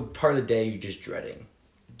 what part of the day are you just dreading?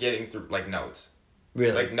 Getting through, like, notes.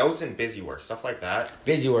 Really? Like, notes and busy work, stuff like that.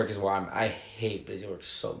 Busy work is why I hate busy work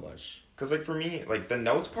so much. Because, like, for me, like, the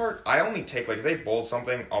notes part, I only take, like, if they bold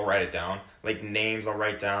something, I'll write it down. Like, names, I'll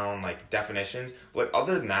write down, like, definitions. But, like,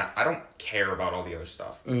 other than that, I don't care about all the other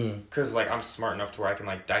stuff. Because, like, I'm smart enough to where I can,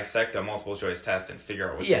 like, dissect a multiple choice test and figure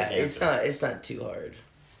out what's the answer. It's not too hard.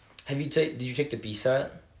 Did you take the BSAT?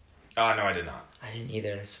 No, I did not. I didn't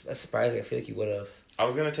either. That's surprising. I feel like you would have. I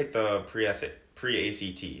was going to take the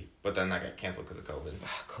pre-ACT, but then that got canceled because of COVID.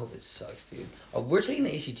 COVID sucks, dude. Oh, we're taking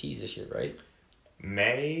the ACTs this year, right?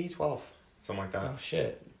 May 12th, something like that. Oh,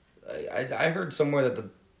 shit. I heard somewhere that the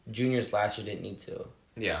juniors last year didn't need to.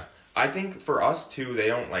 Yeah. I think for us, too, they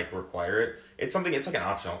don't, like, require it. It's like an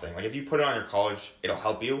optional thing. Like, if you put it on your college, it'll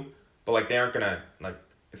help you. But, like, they aren't going to, like,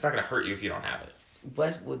 it's not going to hurt you if you don't have it.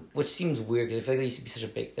 Which seems weird, because I feel like it used to be such a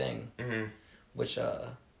big thing. Which,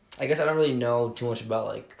 I guess I don't really know too much about,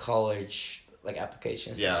 like, college, like,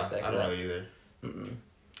 applications. Yeah, like that, I don't really either.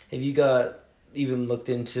 Have you even looked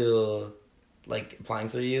into, like, applying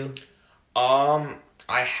for the U? I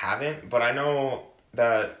haven't, but I know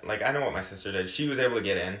that, like, I know what my sister did. She was able to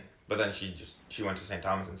get in, but then she went to St.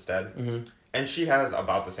 Thomas instead. And she has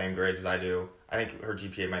about the same grades as I do. I think her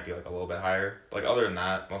GPA might be, like, a little bit higher. But, like, other than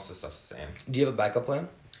that, most of the stuff's the same. Do you have a backup plan?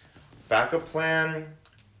 Backup plan,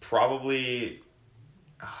 probably,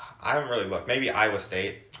 I haven't really looked. Maybe Iowa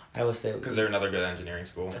State. Iowa State. Because they're another good engineering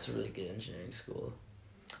school. That's a really good engineering school.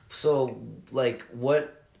 So, like,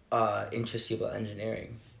 what interests you about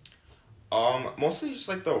engineering? Mostly just,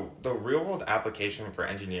 like, the real-world application for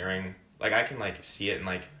engineering. Like, I can, like, see it in,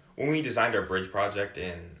 like, when we designed our bridge project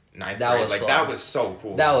in 9th grade, like, that was so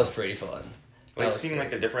cool. That was pretty fun. Like, seeing, like,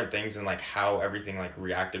 the different things and, like, how everything, like,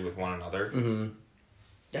 reacted with one another.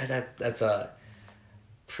 Yeah, that's a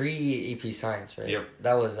pre-AP Science, right? Yep.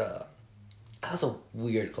 That was a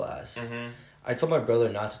weird class. I told my brother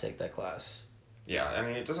not to take that class. Yeah, I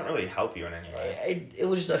mean, it doesn't really help you in any way. It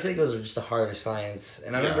was just, I feel like it was just a harder science.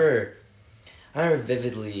 And I remember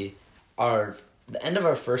vividly, the end of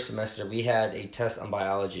our first semester, we had a test on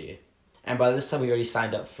biology. And by this time, we already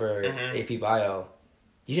signed up for AP Bio.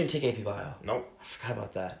 You didn't take AP Bio? Nope. I forgot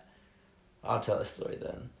about that. I'll tell the story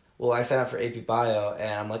then. Well, I signed up for AP Bio,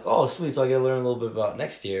 and I'm like, oh, sweet, so I get to learn a little bit about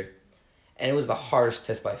next year. And it was the hardest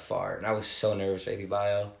test by far, and I was so nervous for AP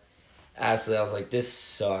Bio. Absolutely, I was like, this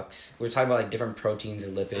sucks. We're talking about, like, different proteins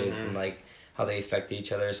and lipids and, like, how they affect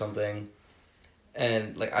each other or something.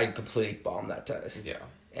 And, like, I completely bombed that test. Yeah.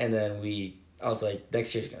 And then I was like,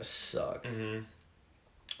 next year's gonna suck.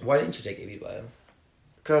 Why didn't you take AP Bio?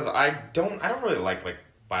 Because I don't really like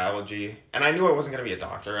biology, and I knew I wasn't gonna be a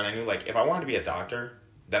doctor, and I knew, like, if I wanted to be a doctor,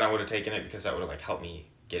 then I would have taken it because that would have, like, helped me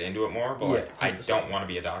get into it more. But like, I don't want to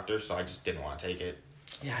be a doctor, so I just didn't want to take it.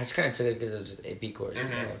 Yeah, I just kind of took it because it was just AP course.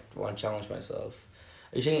 Mm-hmm. I want to challenge myself.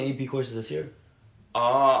 Are you taking AP courses this year?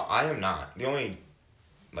 I am not. The only,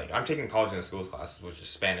 I'm taking college in the schools classes, which is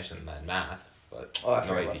Spanish and then math, but I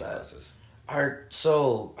forgot about that.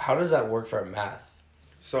 So how does that work for math?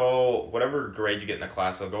 So whatever grade you get in the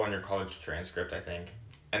class, it'll go on your college transcript, I think,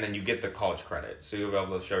 and then you get the college credit. So you'll be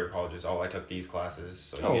able to show your colleges, I took these classes,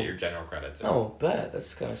 so you get your general credits. Oh, bet.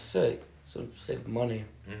 That's kind of sick. So save money.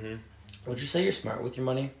 Mm-hmm. Would you say you're smart with your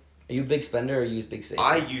money? Are you a big spender or are you a big saver?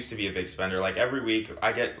 I used to be a big spender. Every week,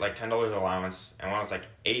 I get $10 allowance, and when I was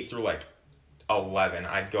 8 through 11,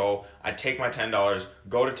 I'd take my $10,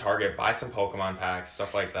 go to Target, buy some Pokemon packs,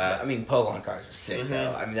 stuff like that. I mean, Pokemon cards are sick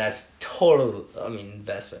though. I mean, that's total.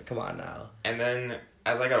 Investment. Come on now. And then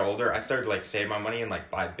as I got older, I started to save my money and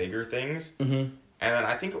buy bigger things. Mm-hmm. And then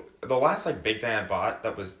I think the last big thing I bought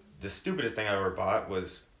that was the stupidest thing I ever bought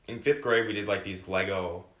was in 5th grade. We did these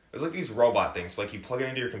Lego. It was these robot things. So you plug it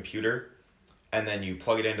into your computer, and then you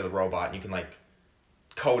plug it into the robot, and you can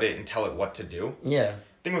code it and tell it what to do. Yeah.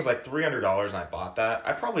 Thing was $300, and I bought that.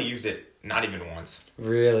 I probably used it not even once.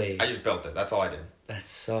 Really? I just built it. That's all I did. That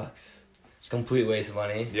sucks. It's a complete waste of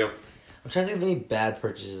money. Yep. I'm trying to think of any bad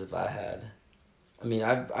purchases if I had. I mean,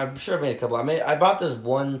 I'm sure I made a couple. I bought this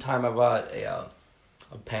one time. I bought a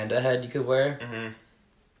panda head you could wear.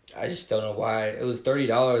 Mm-hmm. I just don't know why. It was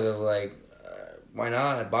 $30. I was like, why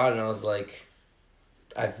not? I bought it and I was like,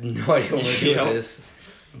 I have no idea what to do with this.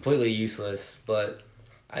 Completely useless, but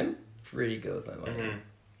I'm pretty good with my money. Mm-hmm.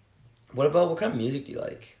 What kind of music do you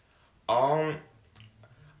like? I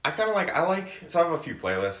kind of so I have a few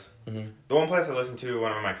playlists. Mm-hmm. The one playlist I listen to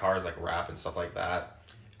when I'm in my car is rap and stuff like that.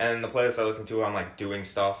 And the playlist I listen to when I'm doing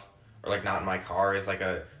stuff or not in my car is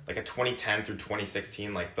a 2010 through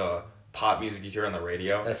 2016 the pop music you hear on the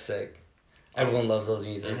radio. That's sick. Everyone loves those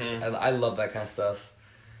musics. Mm-hmm. I love that kind of stuff.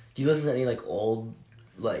 Do you listen to any old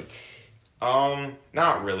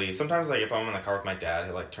not really. Sometimes if I'm in the car with my dad,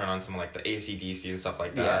 he'll turn on some the AC/DC and stuff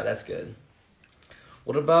like that. Yeah, that's good.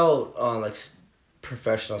 What about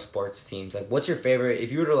professional sports teams? What's your favorite?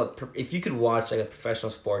 If you were to if you could watch a professional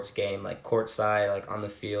sports game courtside on the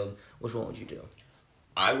field, which one would you do?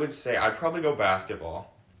 I would say I'd probably go basketball.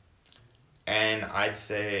 And I'd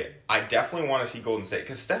say I definitely want to see Golden State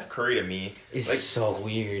because Steph Curry to me is so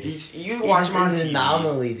weird. You watch him on TV. He's an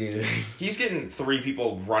anomaly, dude. He's getting 3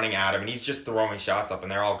 people running at him, and he's just throwing shots up,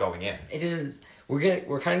 and they're all going in. It just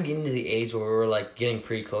we're kind of getting to the age where we're getting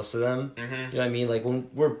pretty close to them. Mm-hmm. You know what I mean? When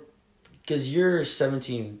we're because you're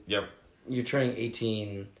 17. Yep. You're turning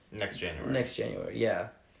 18 next January. Yeah.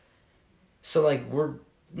 So we're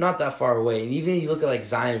not that far away, and even if you look at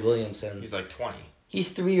Zion Williamson, he's 20. He's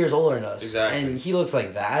 3 years older than us. Exactly. And he looks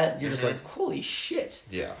like that. You're just holy shit.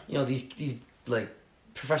 Yeah. These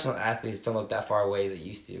professional athletes don't look that far away as they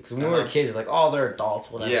used to. Because when we were kids, it's they're adults,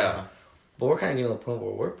 whatever. Yeah. But we're kind of getting to the point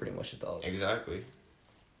where we're pretty much adults. Exactly.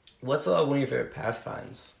 What's one of your favorite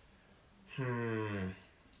pastimes?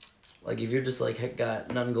 If you're just got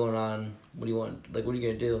nothing going on, what do you want? What are you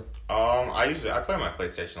gonna do? I play on my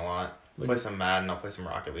PlayStation a lot. Play some Madden, I'll play some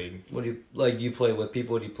Rocket League. What do you do you play with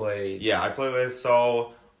people? Do you play? Yeah, I play with,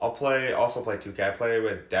 I'll play 2K. I play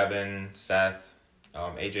with Devin, Seth,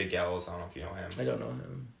 AJ Gels, I don't know if you know him. I don't know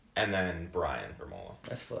him. And then Brian Vermola.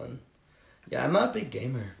 That's fun. Yeah, I'm not a big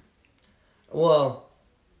gamer. Well,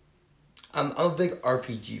 I'm a big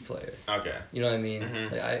RPG player. Okay. You know what I mean?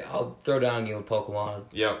 Mm-hmm. I'll throw down a game of Pokemon.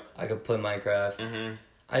 Yep. I could play Minecraft. Mm-hmm.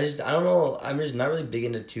 I don't know. I'm just not really big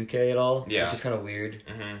into 2K at all. Yeah. Which is kind of weird.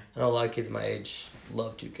 Mm-hmm. I know a lot of kids my age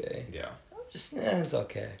love 2K. Yeah. It's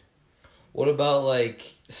okay. What about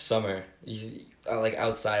summer?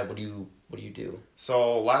 Outside, what do you do?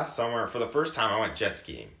 So last summer, for the first time, I went jet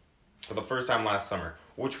skiing. For the first time last summer,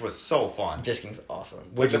 which was so fun. Jet skiing's awesome.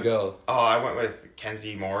 Where'd you go? Oh, I went with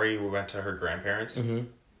Kenzie Mori. We went to her grandparents. Mm-hmm.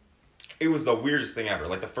 It was the weirdest thing ever.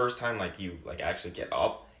 The first time you actually get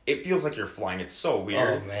up. It feels like you're flying. It's so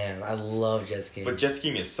weird. Oh, man. I love jet skiing. But jet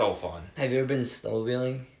skiing is so fun. Have you ever been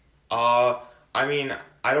snowmobiling? I mean,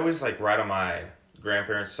 I'd always, ride on my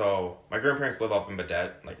grandparents. So, my grandparents live up in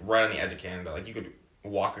Baudette, right on the edge of Canada. You could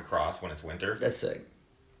walk across when it's winter. That's sick.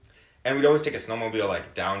 And we'd always take a snowmobile,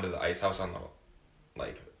 down to the ice house on the, I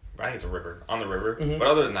think it's a river. On the river. Mm-hmm. But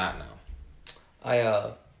other than that, no.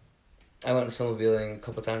 I went snowmobiling a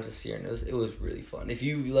couple times this year, and it was really fun. If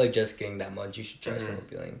you like jet skiing that much, you should try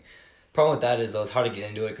snowmobiling. Problem with that is, though, it's hard to get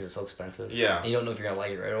into it because it's so expensive. Yeah. And you don't know if you're going to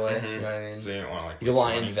like it right away. Mm-hmm. You know what I mean? So you don't want to, you don't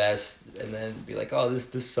want to invest and then be like, oh,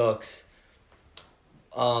 this sucks.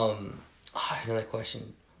 Another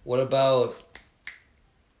question. What about...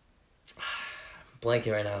 I'm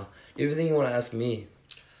blanking right now. Everything you want to ask me?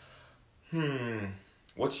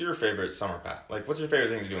 What's your favorite summer pack? Like, what's your favorite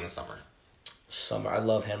thing to do in the summer? Summer. I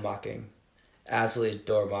love hand mocking. Absolutely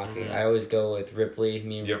adore mocking. I always go with Ripley.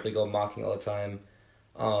 Me and Ripley go mocking all the time.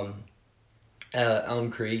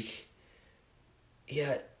 Elm Creek.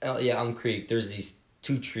 Yeah, Elm Creek. There's these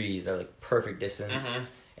 2 trees that are like perfect distance.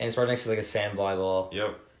 And it's right next to like a sand volleyball.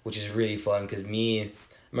 Yep. Which is really fun because I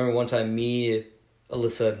remember one time me,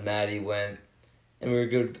 Alyssa, and Maddie went, and we're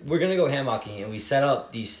gonna go hammocking, and we set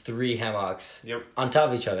up these 3 hammocks on top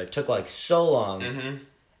of each other. It took like so long. And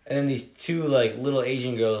then these 2 like little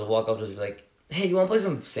Asian girls walk up to us and be like, "Hey, do you want to play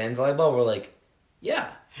some sand volleyball?" We're like, "Yeah."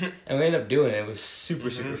 And we ended up doing it. It was super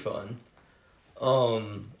fun.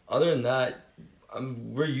 Other than that,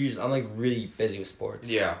 I'm like really busy with sports.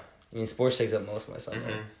 Yeah. I mean, sports takes up most of my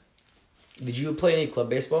summer. Did you play any club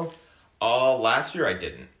baseball? Last year I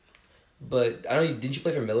didn't. But did you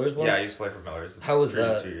play for Millers once? Yeah, I used to play for Millers. How was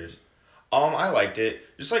that? 2 years. I liked it.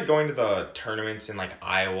 Just like going to the tournaments in like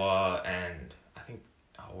Iowa and I think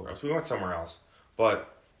where else? We went somewhere else.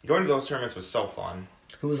 But going to those tournaments was so fun.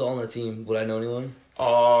 Who was on the team? Would I know anyone?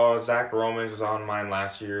 Zach Romans was on mine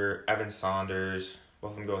last year. Evan Saunders.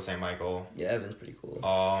 Both of them go to St. Michael. Yeah, Evan's pretty cool.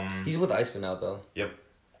 He's with Iceman now though. Yep.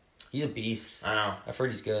 He's a beast. I know. I've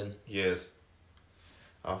heard he's good. He is.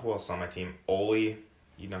 Who else is on my team? Oli.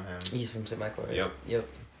 You know him. He's from St. Michael, right? Yep.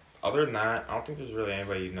 Other than that, I don't think there's really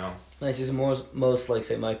anybody you know. Nice. He's most like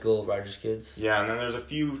St. Michael, Rogers kids. Yeah, and then there's a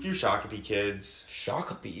few Shakopee kids.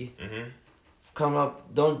 Shakopee? Coming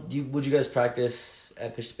up, would you guys practice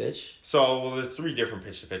at pitch to pitch? So, there's 3 different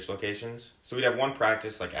pitch to pitch locations. So we'd have one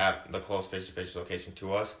practice like at the close pitch to pitch location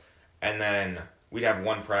to us, and then we'd have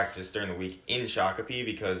one practice during the week in Shakopee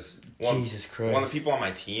because Jesus Christ. One of the people on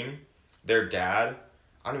my team, their dad,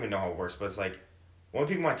 I don't even know how it works, but it's like one of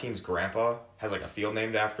the people on my team's grandpa has like a field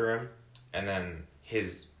named after him, and then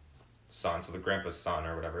his son, so the grandpa's son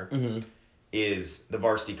or whatever, is the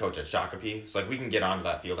varsity coach at Shakopee. So like we can get onto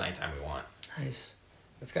that field anytime we want. Nice.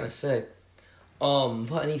 That's kind of sick.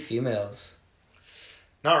 What, any females?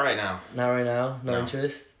 Not right now. Not right now? No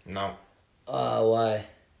interest? No. Why?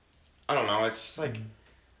 I don't know. It's just like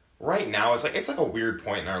right now it's like a weird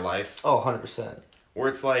point in our life. Oh, 100%. Where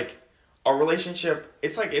it's like a relationship,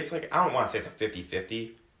 it's like I don't want to say it's a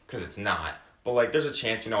 50-50 because it's not. But like there's a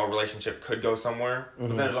chance, a relationship could go somewhere, but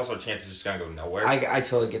then there's also a chance it's just going to go nowhere. I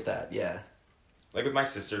totally get that. Yeah. Like with my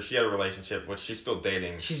sister, she had a relationship, which she's still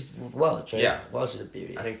dating. She's Welch, right? Yeah. Welch is a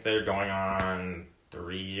beauty. I think they're going on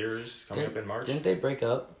 3 years, coming up in March. Didn't they break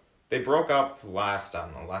up? They broke up last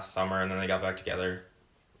summer, and then they got back together.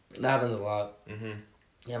 That happens a lot.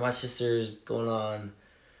 Yeah, my sister's going on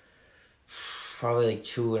probably like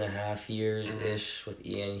 2.5 years-ish with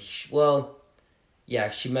Ian. She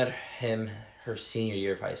met him her senior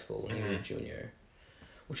year of high school when he was a junior.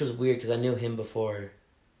 Which was weird because I knew him before.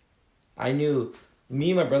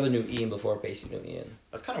 Me and my brother knew Ian before Pacey knew Ian.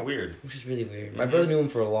 That's kind of weird. Which is really weird. My brother knew him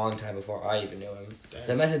for a long time before I even knew him.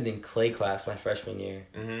 I met him in clay class my freshman year.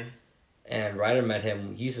 And Ryder met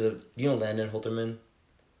him. He's Landon Holterman?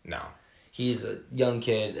 No. He's a young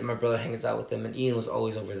kid, and my brother hangs out with him, and Ian was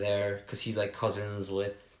always over there because he's like cousins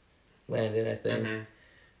with Landon, I think.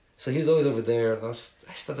 So he was always over there. I just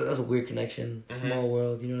thought that was a weird connection. Small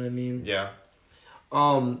world, you know what I mean? Yeah.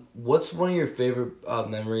 What's one of your favorite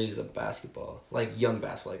memories of basketball? Like young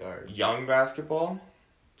basketball, like ours. Young basketball?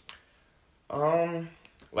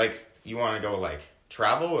 Like you want to go like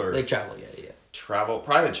travel or like travel? Yeah. Travel,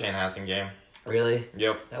 probably the Chanhassen game. Really?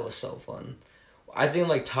 Yep. That was so fun. I think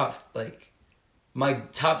my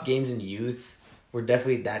top games in youth were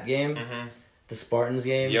definitely that game. The Spartans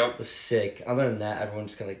game was sick. Other than that,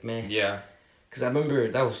 everyone's kind of like meh. Yeah. Because I remember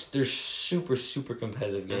they're super super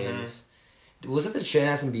competitive games. Was it the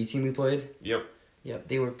Chanhassen B team we played? Yep. Yep,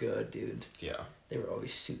 they were good, dude. Yeah. They were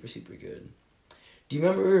always super, super good. Do you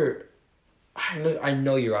remember... I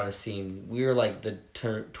know you're on this team. We were like the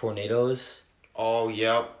Tornadoes. Oh,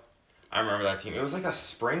 yep. I remember that team. It was like a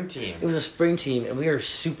spring team. It was a spring team, and we were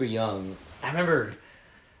super young. I remember...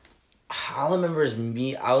 All I remember is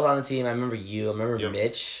me. I was on the team. I remember you. I remember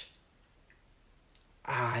Mitch.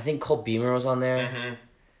 I think Cole Beamer was on there.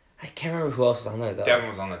 I can't remember who else was on there, though. Devin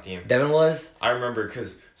was on the team. Devin was? I remember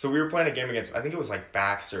because... So we were playing a game against... I think it was like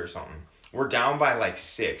Baxter or something. We're down by like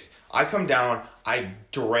 6. I come down. I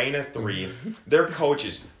drain a 3. Their coach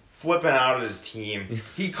is flipping out at his team.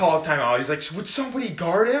 He calls timeout. He's like, would somebody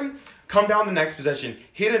guard him? Come down the next possession.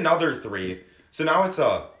 Hit another 3. So now it's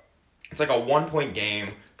like a 1-point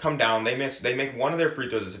game. Come down. They make one of their free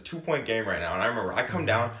throws. It's a 2-point game right now. And I remember I come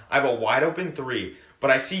down. I have a wide open 3.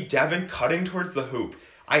 But I see Devin cutting towards the hoop.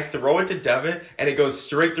 I throw it to Devin, and it goes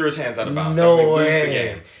straight through his hands out of bounds. No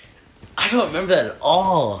way. I don't remember that at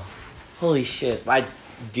all. Holy shit.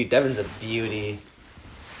 Dude, Devin's a beauty.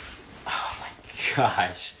 Oh my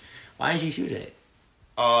gosh. Why didn't you shoot it?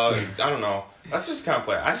 I don't know. That's just kind of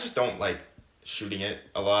play. I just don't like shooting it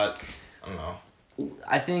a lot. I don't know.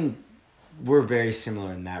 I think we're very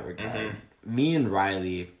similar in that regard. Mm-hmm. You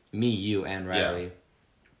and Riley. Yeah.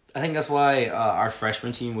 I think that's why our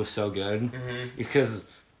freshman team was so good. Mm-hmm. Because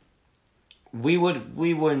we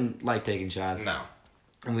wouldn't like taking shots. No.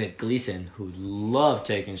 And we had Gleason, who loved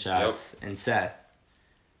taking shots, and Seth.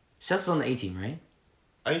 Seth was on the A team, right?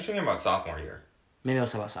 Are you talking about sophomore year? Maybe I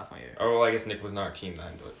was talking about sophomore year. Oh, well, I guess Nick was not our team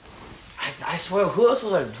then, but... I swear, who else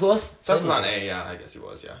was our... Seth was on A, yeah, I guess he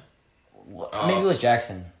was, yeah. Maybe it was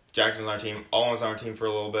Jackson. Jackson was on our team. Owen was on our team for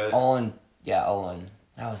a little bit. Owen.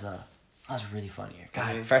 That was a really fun year.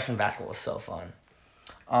 God, freshman basketball was so fun.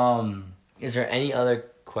 Is there any other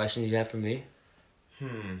questions you have for me?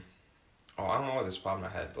 Oh, I don't know what this problem I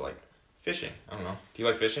had, but like fishing. I don't know. Do you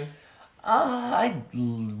like fishing? I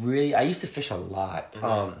used to fish a lot.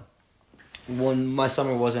 When my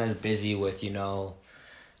summer wasn't as busy with,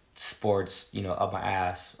 sports, up my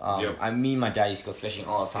ass. Me and my dad used to go fishing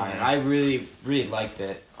all the time. And I really, really liked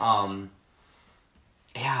it. I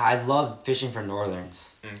love fishing for northerns.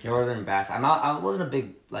 Northern bass. I wasn't a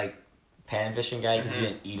big, pan fishing guy because we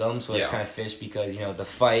didn't eat them. So I just kind of fish because, the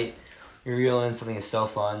fight, you're reeling something is so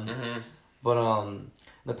fun. But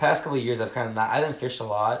the past couple of years, I haven't fished a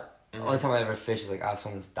lot. The only time I ever fish is out of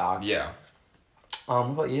someone's dock. Yeah. What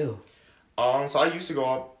about you? So I used to go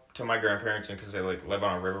up to my grandparents because they live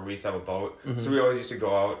on a river. We used to have a boat, so we always used to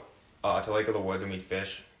go out to Lake of the Woods and we'd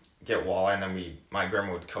fish, get walleye, and then my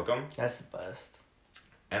grandma would cook them. That's the best.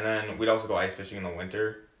 And then we'd also go ice fishing in the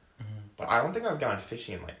winter. But I don't think I've gone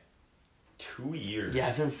fishing in 2 years. Yeah,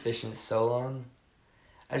 I've been fishing so long.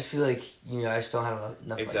 I just feel like I just don't have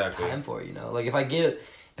enough time for it.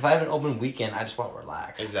 If I have an open weekend, I just want to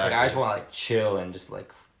relax. Exactly. I just want to chill and just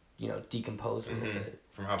decompose a little bit.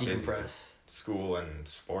 From how busy decompress. School and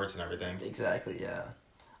sports and everything. Exactly. Yeah.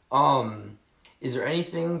 Is there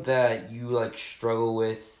anything that you struggle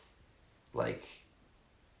with,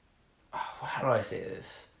 how do I say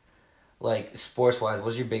this? Sports wise,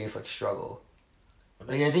 what's your biggest struggle?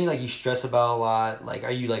 Anything you stress about a lot?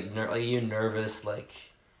 Are you are you nervous?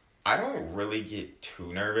 I don't really get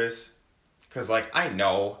too nervous, cause I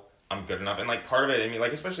know I'm good enough, and part of it in me,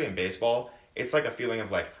 especially in baseball, it's a feeling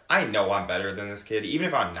of I know I'm better than this kid, even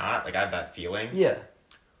if I'm not. I have that feeling. Yeah.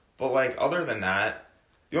 But other than that,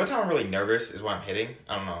 the only time I'm really nervous is when I'm hitting.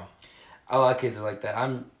 I don't know. A lot of kids are like that.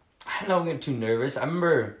 I don't get too nervous. I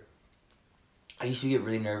remember I used to get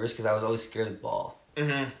really nervous because I was always scared of the ball.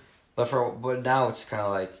 But now it's kind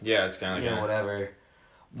of yeah, it's kind of whatever.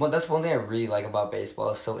 Well, that's one thing I really like about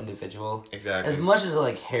baseball. It's so individual. Exactly. As much as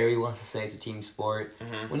Harry wants to say it's a team sport,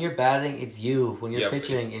 when you're batting, it's you. When you're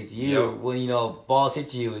pitching, it's you. When balls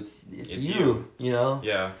hit you, it's you.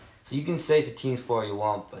 Yeah. So you can say it's a team sport you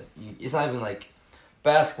want, but it's not even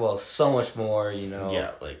basketball is so much more.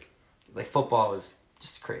 Yeah, football is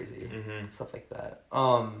just crazy. Stuff like that.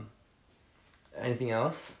 Anything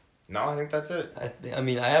else? No, I think that's it. I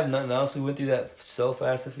have nothing else. We went through that so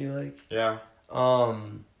fast, I feel like. Yeah.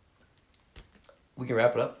 We can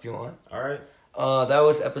wrap it up if you want. All right. That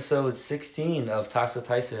was episode 16 of Talks with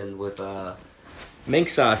Tyson with Mink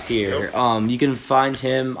Sauce here. Yep. You can find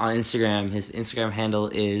him on Instagram. His Instagram handle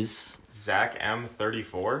is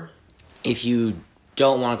ZachM34. If you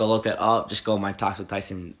don't want to go look that up, just go on my Talks with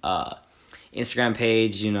Tyson Instagram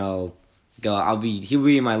page. Go. He'll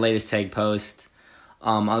be in my latest tag post.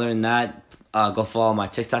 Other than that, go follow my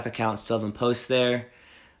TikTok account. Still haven't posts there.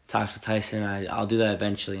 Talks with Tyson. I'll do that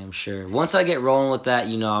eventually, I'm sure. Once I get rolling with that,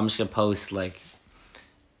 I'm just gonna post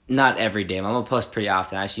not every day. I'm gonna post pretty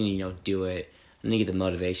often. I just need to do it. I need to get the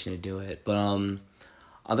motivation to do it. But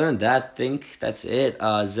other than that, I think that's it.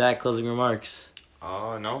 Zach, closing remarks.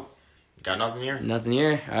 No, got nothing here. Nothing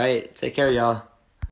here. All right, take care, y'all.